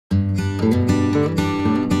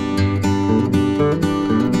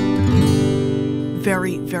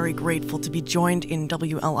Very, very grateful to be joined in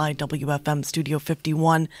WLIW-FM Studio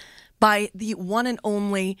 51 by the one and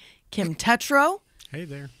only Kim Tetrault. Hey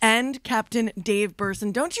there. And Captain Dave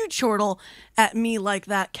Berson. Don't you chortle at me like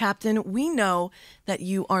that, Captain. We know that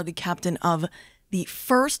you are the captain of the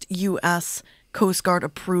first U.S. Coast Guard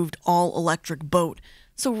approved all-electric boat.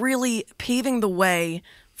 So really paving the way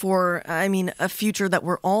for, a future that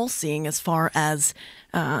we're all seeing as far as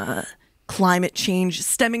climate change,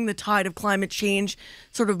 stemming the tide of climate change,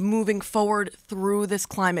 sort of moving forward through this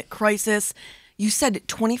climate crisis. You said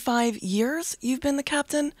 25 years you've been the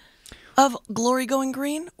captain of Glory Going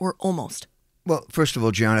Green, or almost? Well, first of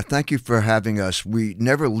all, Gianna, thank you for having us. We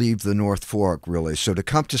never leave the North Fork, really. So to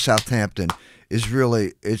come to Southampton is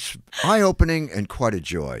really, it's eye-opening and quite a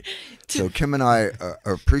joy. So Kim and I are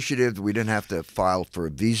appreciative that we didn't have to file for a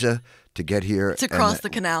visa to get here. To cross the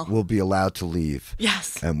canal. We'll be allowed to leave.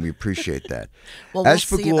 Yes. And we appreciate that. Well, As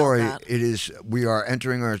for see Glory, about that. we are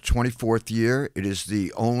entering our 24th year. It is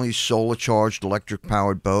the only solar-charged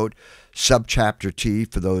electric-powered boat, Subchapter T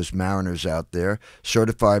for those mariners out there,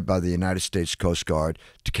 certified by the United States Coast Guard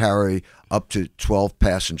to carry up to 12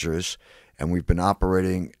 passengers. And we've been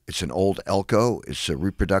operating, it's an old Elco. It's a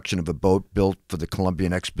reproduction of a boat built for the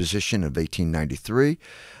Columbian Exposition of 1893.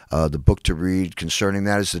 The book to read concerning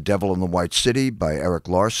that is The Devil in the White City by Eric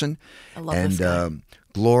Larson. I love this guy.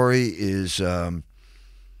 Glory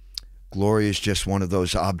is just one of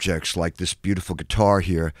those objects, like this beautiful guitar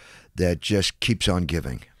here, that just keeps on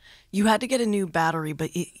giving. You had to get a new battery,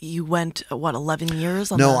 but you went, 11 years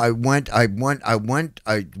on No, that?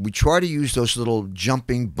 we try to use those little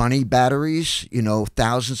jumping bunny batteries,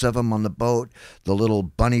 thousands of them on the boat, the little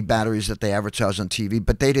bunny batteries that they advertise on TV,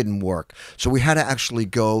 but they didn't work. So we had to actually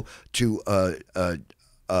go to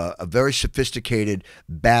a very sophisticated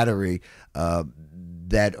battery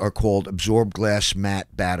that are called absorbed glass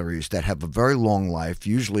matte batteries that have a very long life,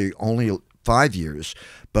 usually only 5 years,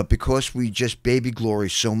 but because we just baby Glory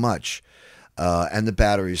so much, and the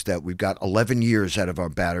batteries, that we've got 11 years out of our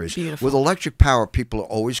batteries. Beautiful. With electric power, people are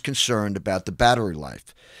always concerned about the battery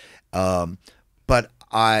life, but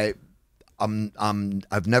I've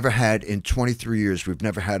never had, in 23 years, we've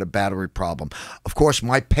never had a battery problem. Of course,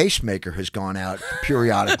 my pacemaker has gone out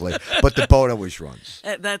periodically, but the boat always runs.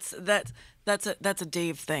 That's a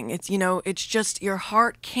Dave thing. It's just your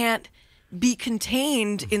heart can't be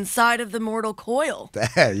contained inside of the mortal coil.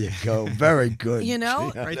 There you go. Very good.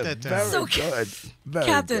 Write that down. So good. Very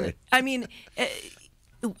Captain,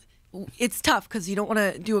 good. It's tough because you don't want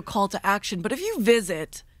to do a call to action, but if you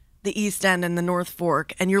visit the East End and the North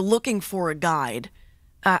Fork and you're looking for a guide,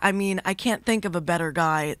 I can't think of a better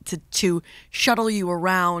guy to shuttle you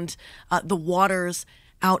around the waters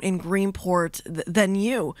out in Greenport than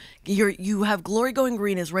you. You have Glory Going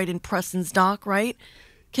Green is right in Preston's Dock, right?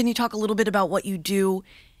 Can you talk a little bit about what you do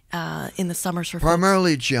in the summers for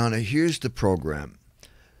Primarily, Gianna, here's the program.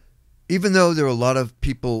 Even though there are a lot of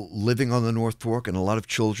people living on the North Fork and a lot of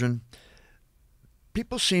children,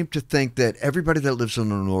 people seem to think that everybody that lives on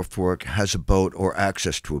the North Fork has a boat or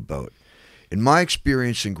access to a boat. In my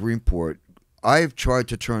experience in Greenport, I have tried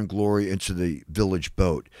to turn Glory into the village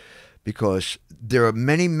boat because there are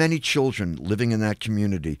many, many children living in that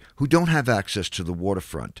community who don't have access to the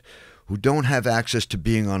waterfront, who don't have access to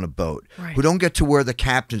being on a boat, right, who don't get to wear the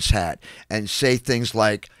captain's hat and say things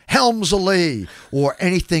like "Helms a-lee" or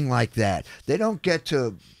anything like that. They don't get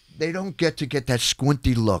to get that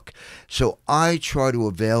squinty look. So I try to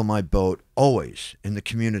avail my boat always in the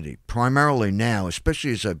community, primarily now,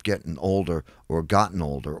 especially as I've gotten older or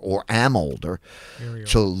am older,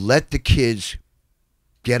 to let the kids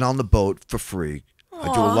get on the boat for free. Aww.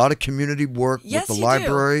 I do a lot of community work Yes, with the you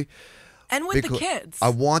library. do. And with the kids. I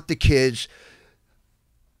want the kids.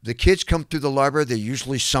 The kids come through the library. They're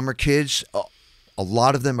usually summer kids. A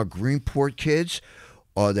lot of them are Greenport kids.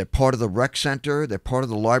 They're part of the rec center. They're part of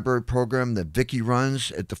the library program that Vicky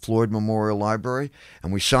runs at the Floyd Memorial Library.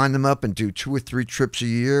 And we sign them up and do 2 or 3 trips a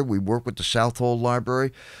year. We work with the Southold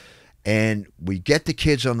Library. And we get the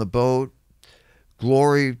kids on the boat.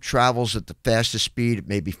 Glory travels at the fastest speed at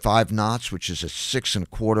maybe 5 knots, which is at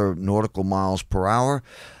 6.25 nautical miles per hour.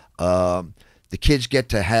 The kids get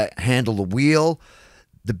to handle the wheel.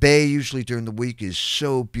 The bay usually during the week is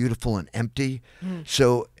so beautiful and empty.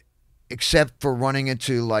 So except for running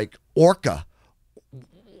into like Orca,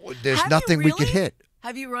 there's nothing we could hit.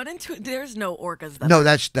 Have you run into? There's no orcas. No,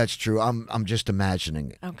 that's true. I'm just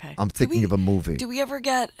imagining it. Okay. I'm thinking of a movie. Do we ever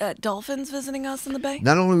get dolphins visiting us in the bay?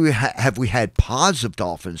 Not only have we had pods of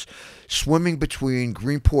dolphins swimming between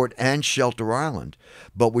Greenport and Shelter Island,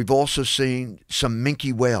 but we've also seen some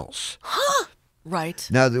minke whales. Huh. Right.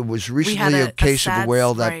 Now, there was recently a case of a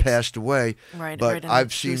whale that passed away, but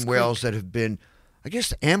I've seen whales that have been, I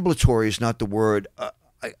guess ambulatory is not the word,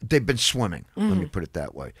 they've been swimming, let me put it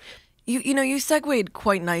that way. You segued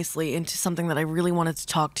quite nicely into something that I really wanted to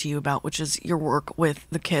talk to you about, which is your work with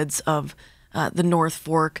the kids of the North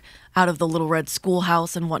Fork out of the Little Red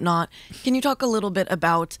Schoolhouse and whatnot. Can you talk a little bit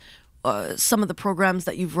about some of the programs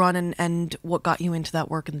that you've run and what got you into that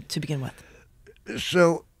work to begin with?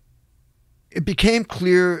 So it became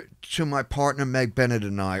clear to my partner Meg Bennett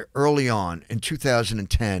and I early on in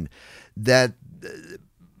 2010 that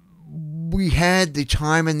we had the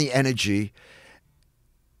time and the energy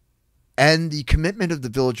and the commitment of the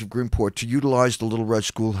village of Greenport to utilize the Little Red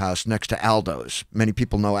Schoolhouse next to Aldo's. Many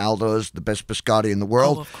people know Aldo's, the best biscotti in the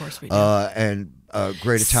world. Oh, of course we do. And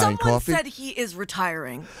great Italian coffee. Someone said he is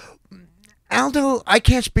retiring. Aldo, I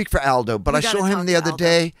can't speak for Aldo, but I saw him the other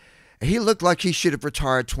day. He looked like he should have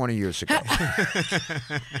retired 20 years ago.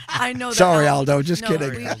 I know that. Sorry, Aldo. Just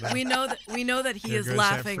kidding. We know that he is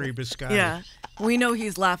laughing. Free biscotti. Yeah. We know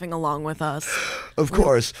he's laughing along with us. Of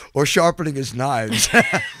course. Or sharpening his knives.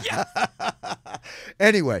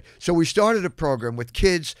 Anyway, so we started a program with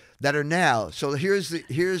kids that are now. So here's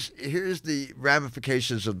the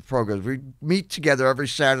ramifications of the program. We meet together every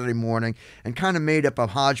Saturday morning and kind of made up a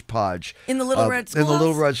hodgepodge. In the Little Red Schoolhouse? In the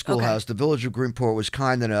Little Red Schoolhouse. Okay. The Village of Greenport was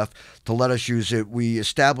kind enough to let us use it. We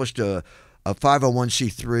established a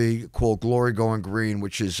 501c3 called Glory Going Green,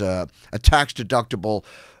 which is a tax-deductible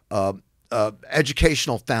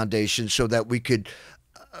educational foundation so that we could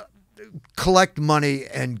collect money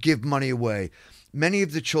and give money away. Many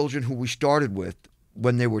of the children who we started with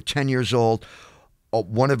when they were 10 years old,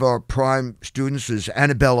 one of our prime students is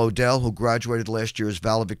Annabelle Odell, who graduated last year as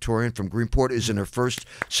valedictorian from Greenport, is in her first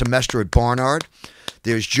semester at Barnard.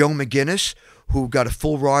 There's Joe McGinnis, who got a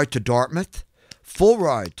full ride to Dartmouth.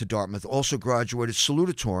 Also graduated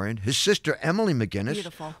salutatorian. His sister, Emily McGinnis,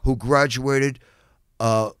 beautiful, who graduated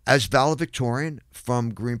as valedictorian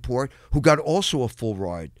from Greenport, who got also a full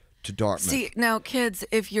ride to Dartmouth. See, now, kids,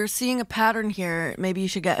 if you're seeing a pattern here, maybe you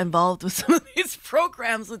should get involved with some of these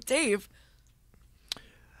programs with Dave.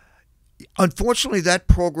 Unfortunately, that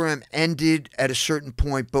program ended at a certain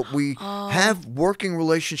point, but we have working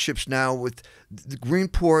relationships now with the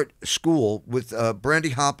Greenport School with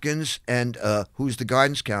Brandy Hopkins and who's the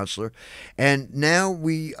guidance counselor, and now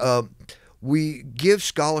we give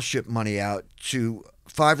scholarship money out to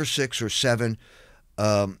 5 or 6 or 7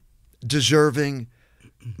 deserving,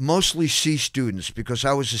 mostly C students, because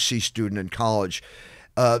I was a C student in college.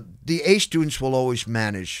 The A students will always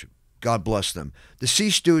manage, God bless them. The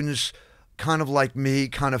C students, kind of like me,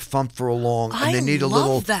 kind of thumper along, and they need a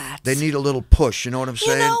little push. You know what I'm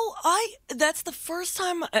saying? You know, that's the first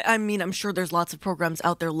time. I mean, I'm sure there's lots of programs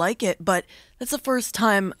out there like it, but that's the first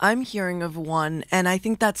time I'm hearing of one, and I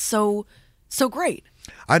think that's so great.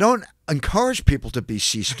 I don't encourage people to be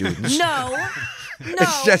C students. No.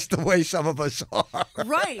 It's just the way some of us are.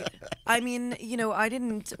 Right. I mean, I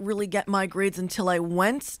didn't really get my grades until I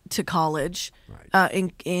went to college.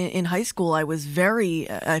 Right. In high school,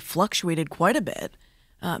 I fluctuated quite a bit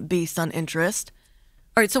based on interest.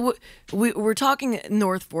 All right, so we're talking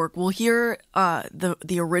North Fork. We'll hear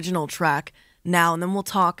the original track now, and then we'll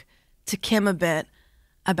talk to Kim a bit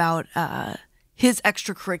about his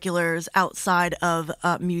extracurriculars outside of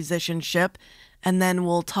musicianship, and then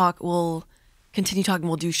we'll continue talking.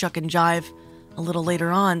 We'll do Shuck and Jive a little later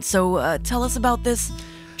on. So tell us about this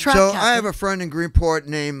track. So Captain. I have a friend in Greenport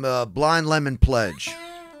named Blind Lemon Pledge.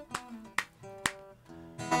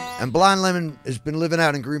 And Blind Lemon has been living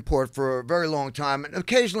out in Greenport for a very long time. And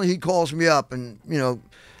occasionally he calls me up and,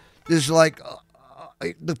 there's like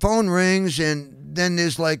the phone rings and then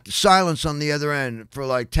there's like silence on the other end for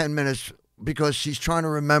like 10 minutes because he's trying to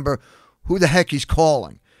remember who the heck he's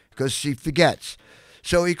calling because he forgets.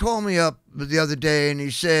 So he called me up the other day and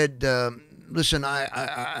he said, listen,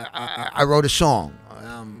 I wrote a song.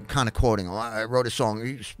 I'm kind of quoting him. I wrote a song.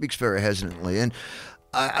 He speaks very hesitantly. And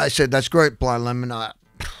I said, that's great, Blind Lemon.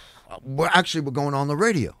 We're going on the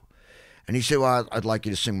radio. And he said, well, I'd like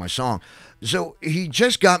you to sing my song. So he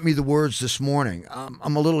just got me the words this morning.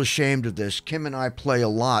 I'm a little ashamed of this. Kim and I play a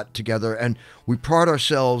lot together, and we pride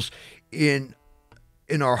ourselves in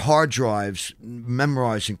our hard drives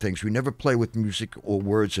memorizing things. We never play with music or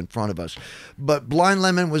words in front of us. But Blind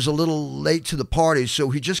Lemon was a little late to the party, so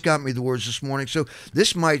he just got me the words this morning. So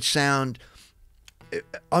this might sound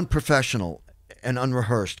unprofessional and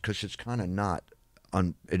unrehearsed, because it's kind of not.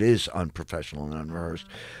 It is unprofessional and unrehearsed.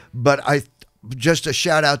 But just a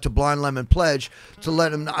shout out to Blind Lemon Pledge to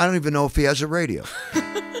let him. I don't even know if he has a radio.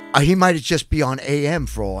 He might just be on AM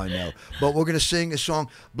for all I know. But we're going to sing a song.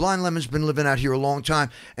 Blind Lemon's been living out here a long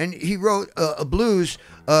time, and he wrote a blues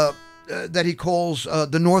that he calls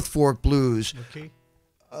the North Fork Blues. Okay.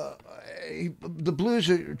 The blues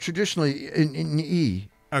are traditionally in E.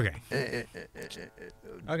 Okay.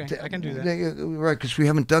 Okay, I can do that. Right, because we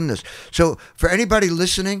haven't done this. So for anybody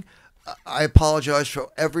listening, I apologize for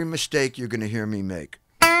every mistake you're going to hear me make.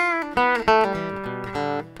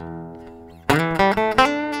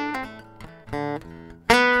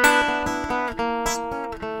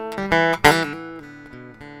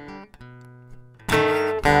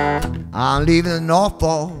 I'm leaving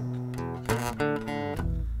Norfolk,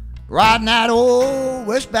 riding that old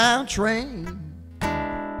westbound train.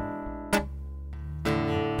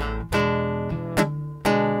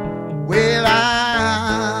 Well,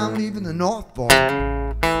 I'm leaving the Norfolk,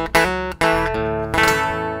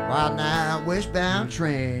 riding that westbound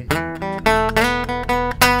train.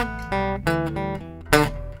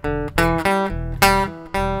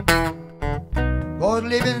 Boys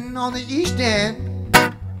living on the East End,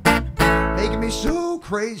 making me so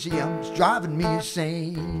crazy, it's driving me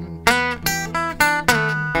insane.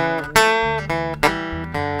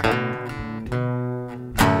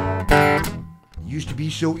 Used to be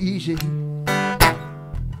so easy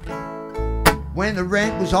when the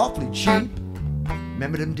rent was awfully cheap.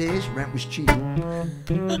 Remember them days? Rent was cheap.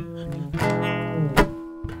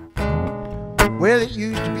 Well, it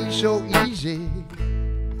used to be so easy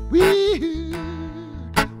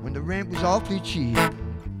when the rent was awfully cheap.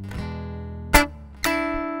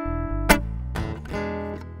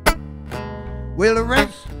 Well, the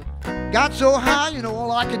rents got so high, you know,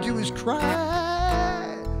 all I could do is cry.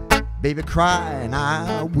 Baby, cry and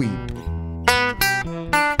I weep.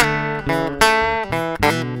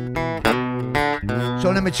 So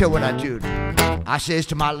let me tell you what I do. I says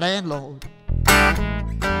to my landlord,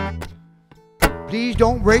 please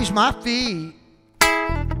don't raise my fee.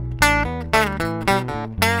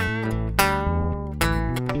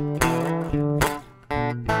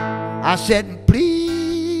 I said,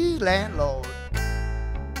 please, landlord,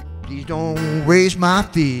 please don't raise my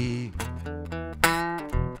fee.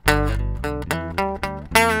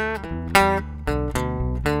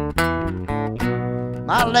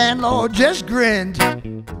 My landlord just grinned.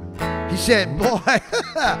 He said, boy,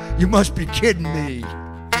 you must be kidding me.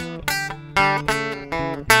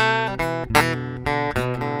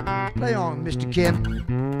 Play on, Mr. Kim.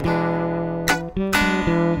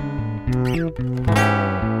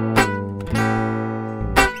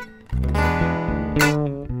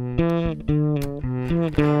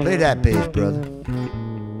 Play that bass, brother.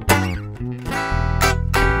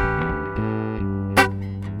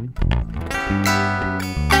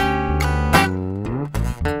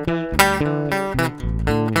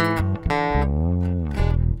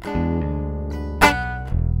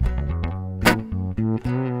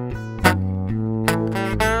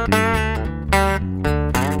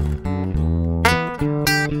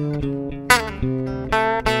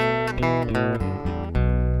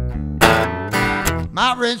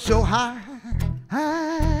 My rent's so high,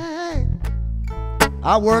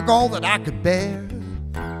 I work all that I could bear.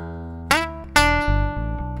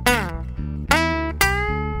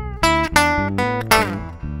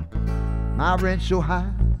 My rent's so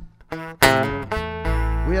high,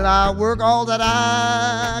 well, I work all that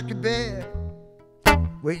I could bear.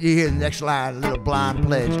 Wait till you hear the next line, a little blind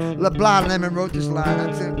pledge. Little Blind Lemon wrote this line.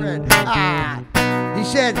 I said, he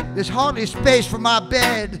said, there's hardly space for my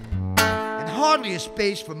bed, hardly a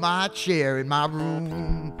space for my chair in my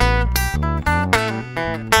room.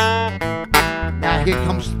 Now here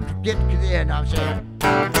comes, get there, now I'm saying,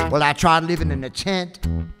 well, I tried living in a tent,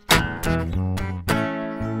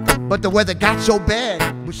 but the weather got so bad,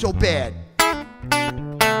 it was so bad.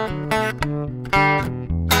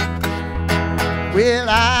 Well,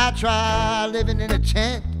 I tried living in a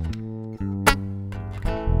tent,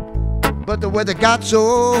 but the weather got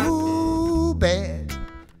so bad.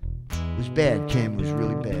 It was bad, Kim, it was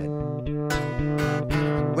really bad.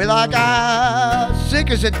 Well, I got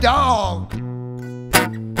sick as a dog,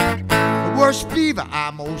 the worst fever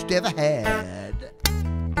I most ever had.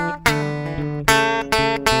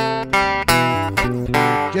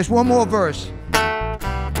 Just one more verse.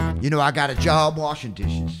 You know, I got a job washing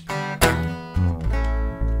dishes.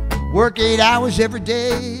 Work 8 hours every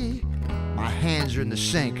day. My hands are in the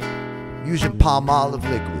sink, using Palmolive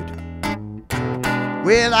liquid.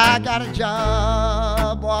 Well, I got a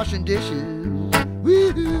job washing dishes.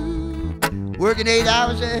 Woo-hoo. Working 8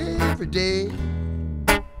 hours every day.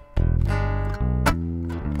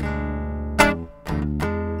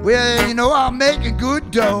 Well, you know I'm making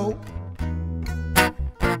good dough,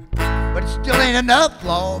 but it still ain't enough,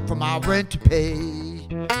 Lord, for my rent to pay.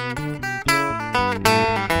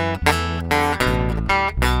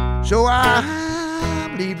 So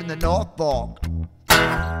I'm leaving the North Fork,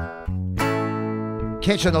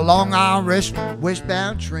 catching the Long Island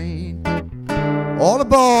westbound train. All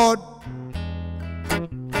aboard.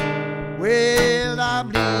 Well, I'm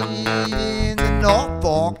leaving the North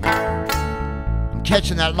Fork, I'm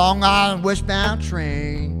catching that Long Island westbound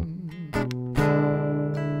train.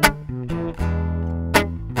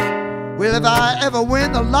 Well, if I ever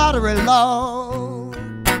win the lottery, Lord,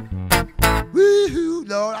 woo-hoo,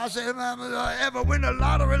 Lord, I said, if I ever win the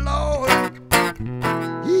lottery, Lord,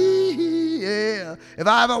 yeah, if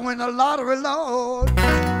I ever win the lottery, Lord,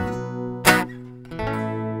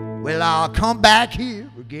 well, I'll come back here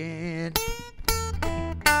again.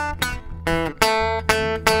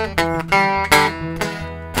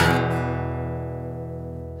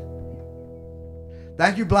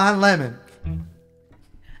 Thank you, Blind Lemon.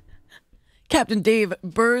 Captain Dave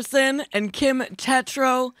Berson and Kim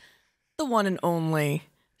Tetrault, the one and only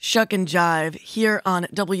Shuck and Jive here on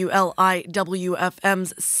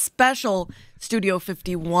WLIW-FM's special Studio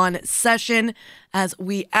 51 session as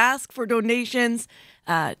we ask for donations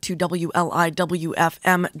to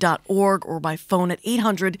WLIW-FM.org or by phone at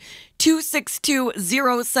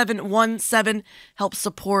 800-262-0717. Help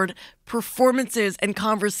support performances and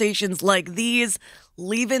conversations like these,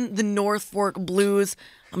 Leaving the North Fork Blues.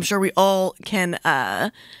 I'm sure we all can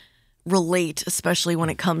relate, especially when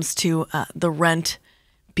it comes to the rent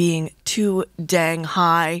being too dang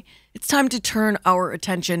high. It's time to turn our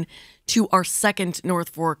attention to our second North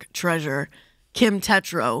Fork treasure, Kim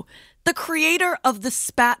Tetrault, the creator of the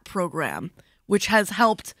SPAT program, which has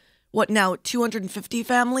helped, 250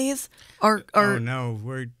 families? Oh, no,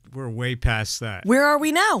 we're way past that. Where are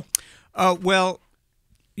we now? Well,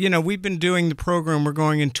 we've been doing the program. We're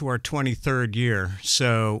going into our 23rd year,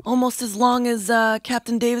 so almost as long as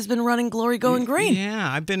Captain Dave has been running Glory Going Green.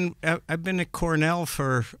 Yeah, I've been at Cornell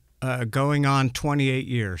for going on 28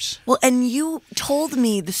 years. Well, and you told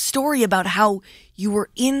me the story about how you were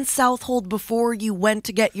in Southold before you went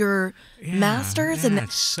to get your master's. And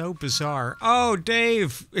it's so bizarre. Oh,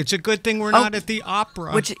 Dave, it's a good thing we're not at the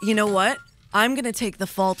opera. Which, you know what? I'm going to take the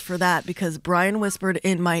fault for that because Brian whispered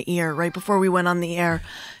in my ear right before we went on the air,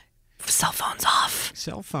 cell phone's off.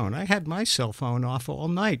 Cell phone. I had my cell phone off all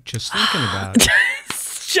night just thinking about it.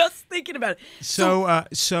 Just thinking about it. So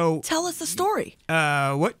tell us the story.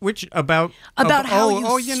 About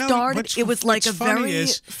how you started. It was like a very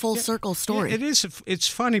full circle story. Yeah, it is. It's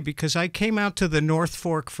funny because I came out to the North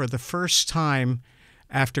Fork for the first time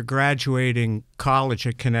after graduating college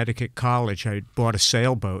at Connecticut College. I bought a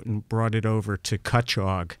sailboat and brought it over to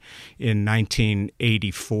Cutchogue in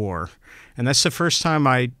 1984. And that's the first time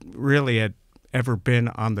I really had ever been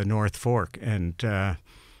on the North Fork. And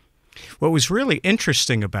what was really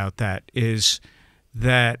interesting about that is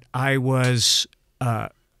that I was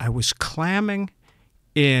clamming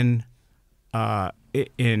in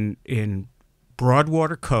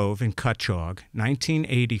Broadwater Cove in Cutchogue,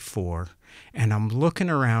 1984, and I'm looking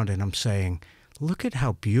around and I'm saying, look at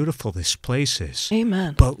how beautiful this place is.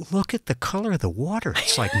 Amen. But look at the color of the water.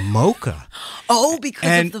 It's like mocha.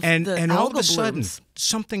 Because of the and all of a sudden, blooms.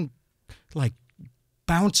 something like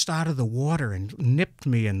bounced out of the water and nipped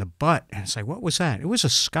me in the butt. And it's like, what was that? It was a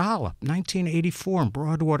scallop, 1984 in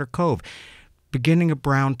Broadwater Cove, beginning of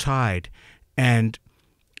brown tide. And,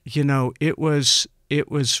 it was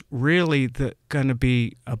really going to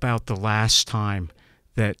be about the last time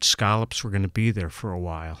that scallops were going to be there for a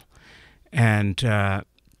while. And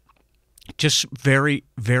just very,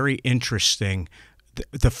 very interesting.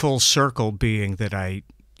 The full circle being that I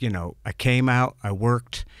came out, I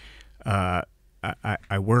worked I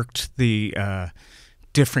worked the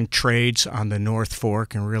different trades on the North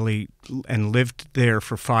Fork and lived there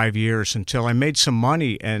for 5 years until I made some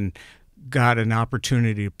money and got an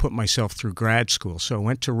opportunity to put myself through grad school. So I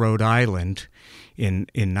went to Rhode Island in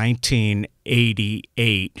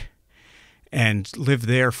 1988 and lived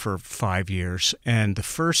there for 5 years. And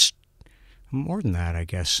more than that, I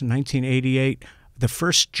guess, 1988, the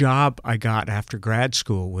first job I got after grad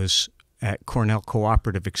school was at Cornell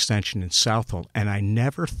Cooperative Extension in Southold, and I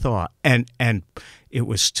never thought, and it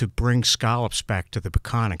was to bring scallops back to the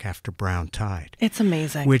Peconic after brown tide. It's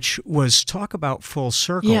amazing. Which was, talk about full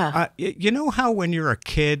circle. Yeah. You know how when you're a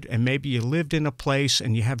kid and maybe you lived in a place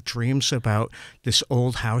and you have dreams about this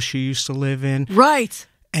old house you used to live in? Right.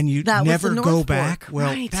 And you That was never the go North back? Fork,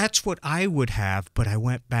 Well, right. that's what I would have, but I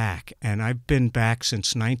went back. And I've been back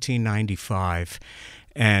since 1995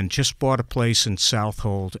 and just bought a place in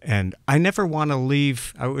Southold. And I never want to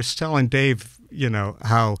leave. I was telling Dave,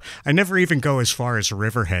 how I never even go as far as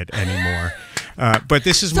Riverhead anymore. But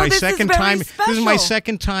this is So my this is second very time. This is my special.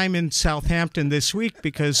 second time in Southampton this week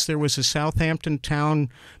because there was a Southampton town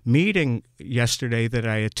meeting yesterday that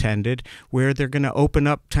I attended where they're going to open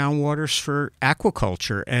up town waters for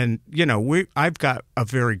aquaculture. And I've got a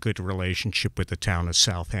very good relationship with the town of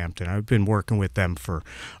Southampton. I've been working with them for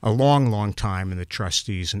a long, long time, and the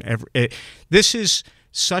trustees and this is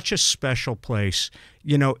such a special place.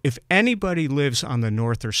 If anybody lives on the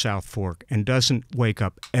North or South Fork and doesn't wake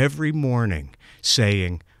up every morning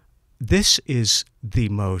saying, this is the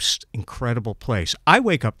most incredible place. I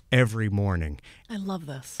wake up every morning. I love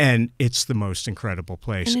this. And it's the most incredible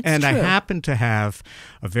place. And it's And I true. happen to have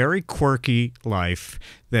a very quirky life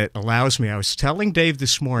that allows me. I was telling Dave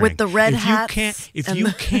this morning. With the red if hats you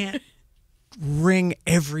and can't wring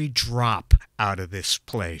every drop out of this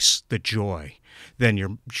place, the joy, then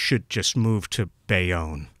you should just move to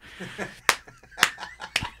Bayonne.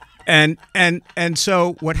 And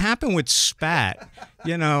so what happened with Spat,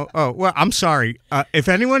 I'm sorry. If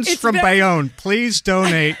anyone's It's from very- Bayonne, please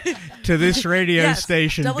donate to this radio Yes,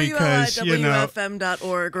 station because,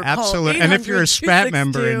 WLIW-FM.org or absolutely. call And if you're a Spat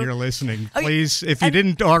member 800-262. and you're listening, Oh, please, if you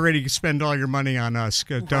didn't already spend all your money on us,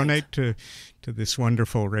 go donate to this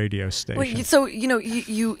wonderful radio station. Wait, so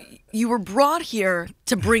you were brought here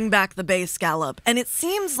to bring back the Bay Scallop, and it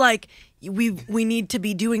seems like we need to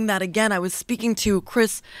be doing that again. I was speaking to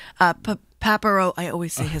Chris Paparo. I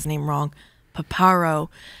always say his name wrong. Paparo,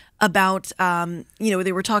 about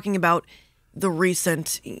they were talking about the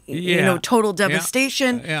recent total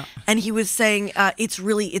devastation, Yeah. and he was saying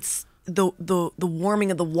it's the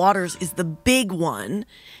warming of the waters is the big one.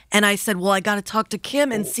 And I said, well, I got to talk to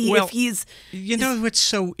Kim and see if he's. What's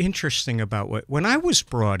so interesting about when I was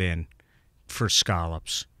brought in for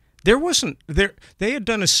scallops, there wasn't there. They had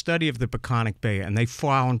done a study of the Peconic Bay, and they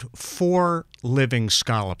found 4 living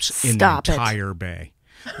scallops in Stop the it. entire bay.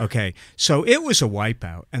 Okay, so it was a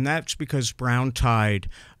wipeout, and that's because brown tide,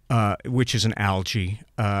 which is an algae,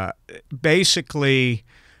 basically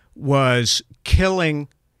was killing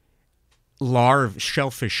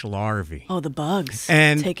shellfish larvae. Oh, the bugs.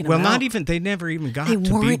 And taking them not out. even they never even got They to be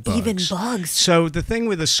weren't bugs. even bugs. So the thing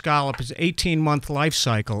with a scallop is 18-month life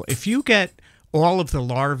cycle. If you get all of the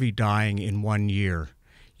larvae dying in 1 year,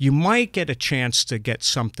 you might get a chance to get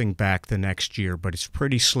something back the next year, but it's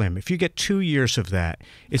pretty slim. If you get 2 years of that,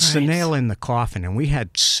 it's the Right. nail in the coffin, and we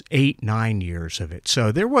had 8-9 years of it. So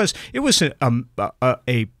it was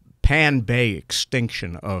a pan bay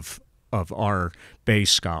extinction of our bay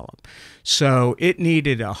scallop. So it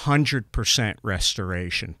needed 100%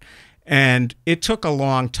 restoration. And it took a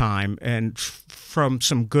long time, and from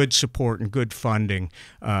some good support and good funding,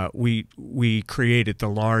 we created the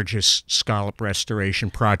largest scallop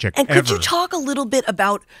restoration project And ever. could you talk a little bit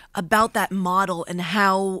about that model and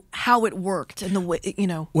how it worked and the way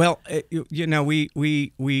Well,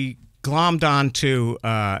 we glommed onto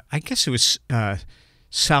I guess it was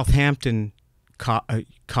Southampton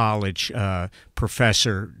College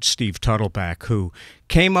professor Steve Tuttleback, who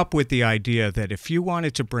came up with the idea that if you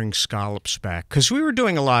wanted to bring scallops back, because we were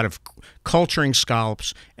doing a lot of culturing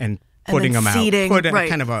scallops and putting then them seeding, out, right.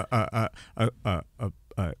 kind of a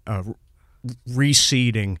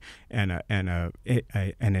reseeding and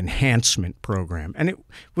an enhancement program, and it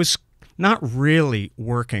was not really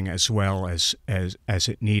working as well as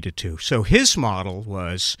it needed to. So his model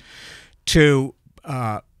was to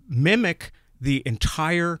mimic the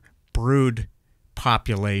entire brood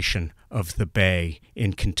population of the bay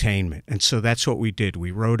in containment. And so that's what we did.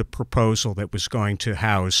 We wrote a proposal that was going to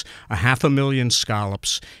house 500,000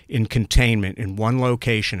 scallops in containment in one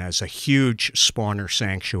location as a huge spawner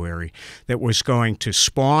sanctuary that was going to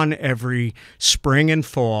spawn every spring and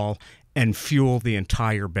fall and fuel the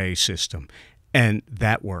entire bay system. And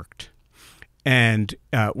that worked. And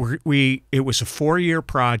it was a 4-year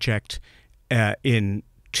project in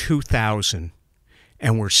 2000,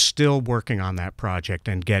 and we're still working on that project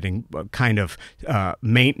and getting kind of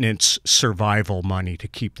maintenance survival money to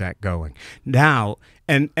keep that going. Now,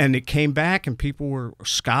 and it came back, and people were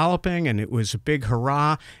scalloping, and it was a big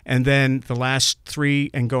hurrah, and then the last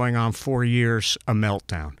 3 and going on 4 years, a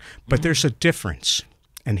meltdown. But there's a difference,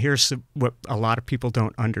 and here's what a lot of people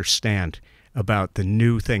don't understand about the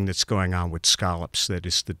new thing that's going on with scallops that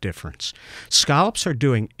is the difference. Scallops are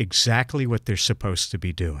doing exactly what they're supposed to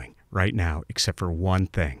be doing right now, except for one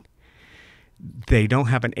thing. they don't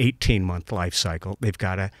have an 18-month life cycle. They've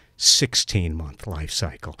got a 16-month life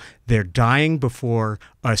cycle. They're dying before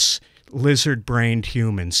us lizard-brained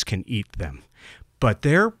humans can eat them. But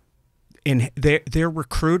they're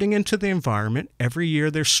recruiting into the environment. Every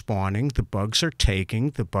year they're spawning. The bugs are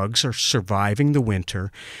taking. The bugs are surviving the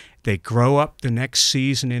winter. They grow up the next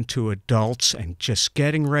season into adults and just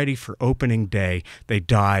getting ready for opening day. They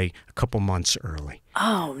die a couple months early.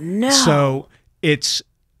 Oh no! So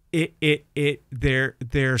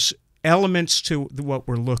there's elements to what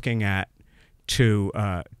we're looking at to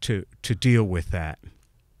deal with that.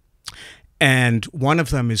 And one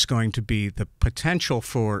of them is going to be the potential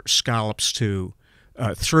for scallops to,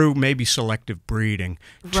 through maybe selective breeding,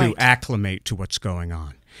 to acclimate to what's going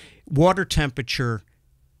on. Water temperature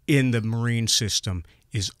in the marine system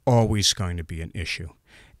is always going to be an issue.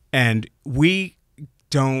 And we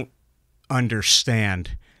don't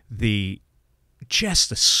understand just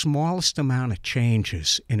the smallest amount of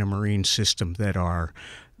changes in a marine system that are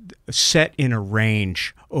set in a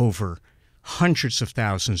range over hundreds of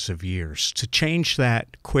thousands of years. To change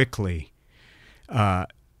that quickly,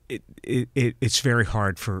 it's very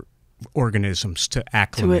hard for organisms to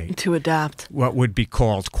acclimate, to adapt. What would be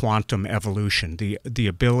called quantum evolution, the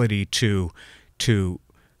ability to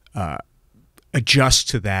adjust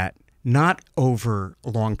to that, not over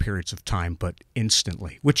long periods of time, but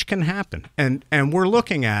instantly, which can happen. And we're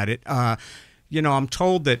looking at it. I'm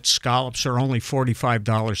told that scallops are only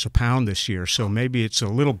 $45 a pound this year, so maybe it's a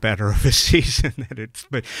little better of a season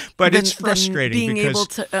but it's frustrating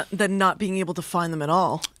than not being able to find them at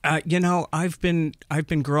all. I've been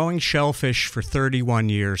growing shellfish for 31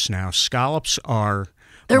 years now. Scallops are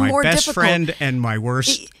my more best difficult. Friend and my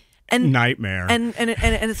worst nightmare. And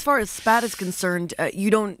as far as spat is concerned, you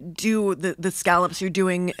don't do the scallops. You're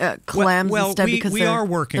doing clams instead. Because we are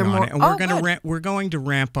working on it, and we're going to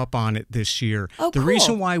ramp up on it this year. Oh, the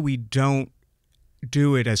reason why we don't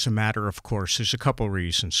do it as a matter of course, there's a couple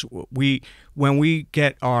reasons. When we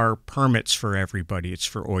get our permits for everybody, it's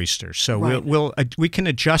for oysters. So we can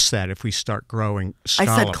adjust that if we start growing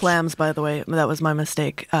scallops. I said clams, by the way. That was my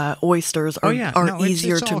mistake. Oysters are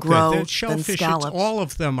easier to grow than scallops. All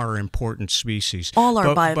of them are important species. All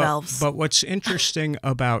are bivalves. But what's interesting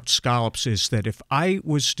about scallops is that if I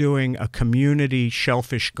was doing a community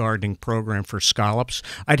shellfish gardening program for scallops,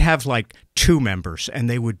 I'd have like 2 members, and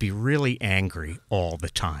they would be really angry all the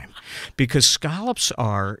time because scallops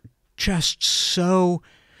are just so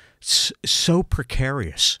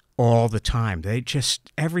precarious all the time.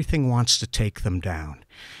 Everything wants to take them down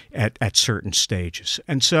at certain stages.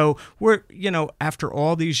 And so after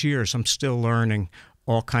all these years, I'm still learning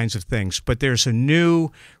all kinds of things, but there's a new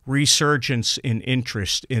resurgence in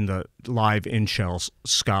interest in the live in-shell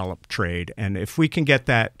scallop trade. And if we can get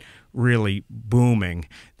that really booming,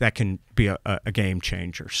 that can be a game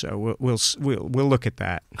changer. So we'll look at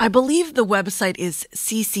that. I believe the website is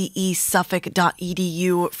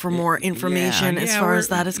ccesuffolk.edu for more information as far as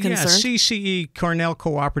that is concerned. Yeah, CCE, Cornell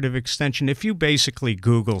Cooperative Extension. If you basically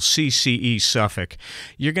Google CCE Suffolk,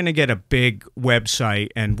 you're going to get a big website,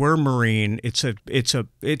 and we're marine. It's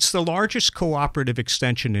the largest cooperative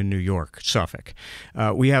extension in New York, Suffolk.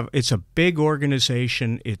 It's a big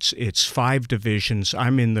organization. It's 5 divisions.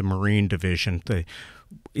 I'm in the marine division.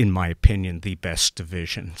 In my opinion, the best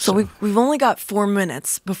division. So we've only got 4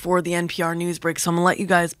 minutes before the NPR news break, so I'm going to let you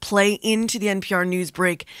guys play into the NPR news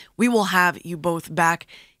break. We will have you both back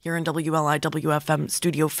here in WLIW-FM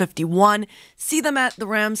Studio 51. See them at the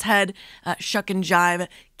Ram's Head, Shuck and Jive.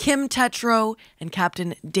 Kim Tetrault and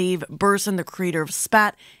Captain Dave Berson, the creator of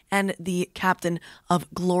Spat and the captain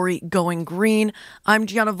of Glory Going Green. I'm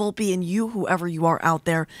Gianna Volpe, and you, whoever you are out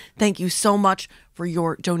there, thank you so much for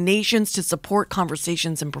your donations to support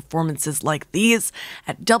conversations and performances like these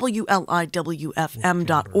at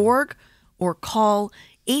WLIW-FM.org or call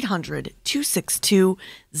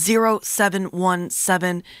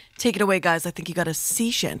 800-262-0717. Take it away, guys. I think you got a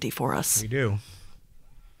sea shanty for us. We do.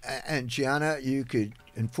 And Gianna, you could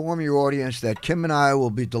inform your audience that Kim and I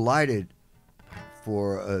will be delighted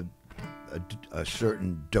for a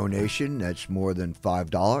certain donation that's more than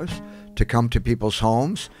 $5 to come to people's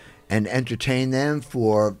homes and entertain them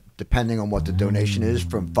for, depending on what the donation is,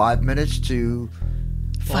 from 5 minutes to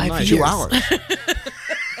 2 hours.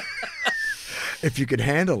 If you could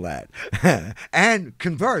handle that. And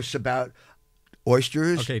converse about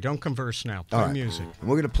oysters. Okay, don't converse now. Play music. And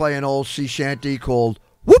we're going to play an old sea shanty called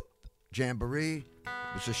Whoop Jamboree.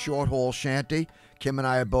 It's a short haul shanty. Kim and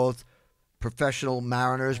I are both professional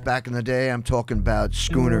mariners back in the day. I'm talking about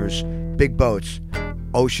schooners, big boats,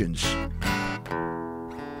 oceans.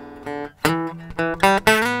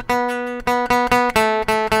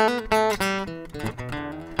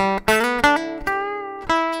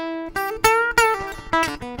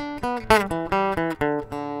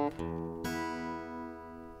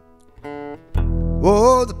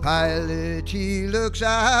 Oh, the pilot, he looks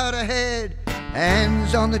out ahead,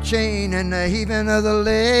 hands on the chain and the heaving of the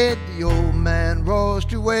lead. The old man roars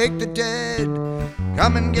to wake the dead.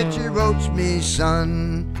 Come and get your ropes, me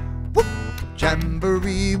son. Whoop,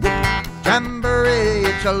 jamboree, whoop, jamboree.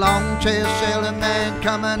 It's a long-tailed sailor man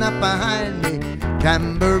coming up behind me.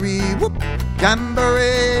 Jamboree, whoop,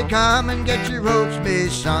 jamboree. Come and get your ropes, me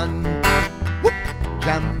son. Whoop,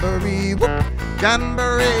 jamboree, whoop,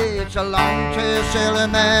 jamboree. It's a long-tailed sailor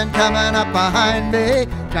man coming up behind me.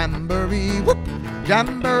 Jamboree, whoop,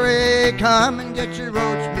 jamboree. Come and get your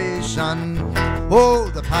ropes, me son. Oh,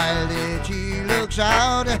 the pilot, he looks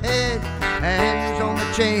out ahead, hands on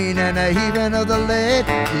the chain and a heaving of the lead.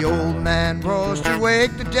 The old man roars to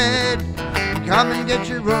wake the dead. Come and get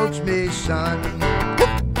your ropes, me son.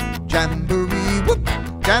 Whoop, jamboree, whoop,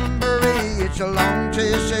 jamboree. It's a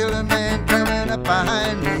long-tailed sailor man coming up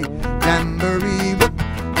behind me. Jamboree, whoop,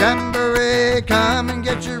 jamboree. Come and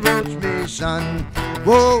get your ropes, me son.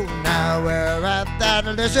 Whoa, now we're at that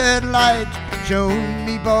lizard light. Soon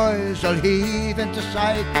me boys will heave into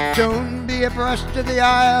sight. Soon be abreast of the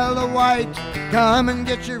Isle of Wight. Come and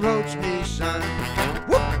get your ropes, me son.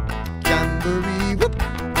 Whoop, jamboree, whoop,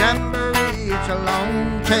 jamboree. It's a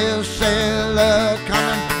long-tailed sailor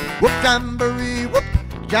coming. Whoop, jamboree, whoop,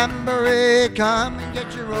 jamboree. Come and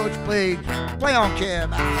get your ropes, please. Play on,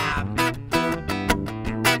 Kim.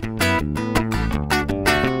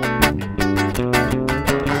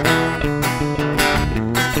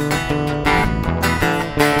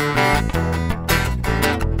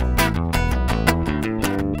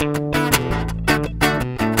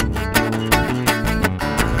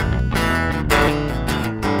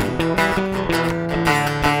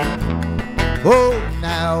 Oh,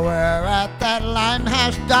 now we're at that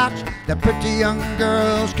Limehouse docks. The pretty young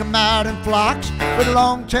girls come out in flocks with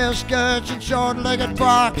long-tailed skirts and short-legged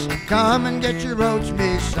frocks. Come and get your ropes,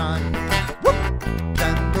 me son. Whoop,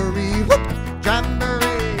 jamboree, whoop,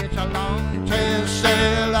 jamboree. It's a long-tailed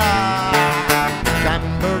sailor.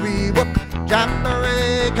 Jamboree, whoop,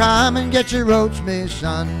 jamboree. Come and get your ropes, me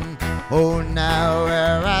son. Oh, now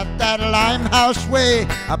we're at that Limehouse way.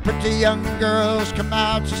 Our pretty young girls come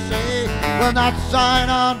out to say, we'll not sign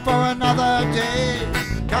on for another day.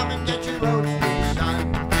 Come and get your ropes,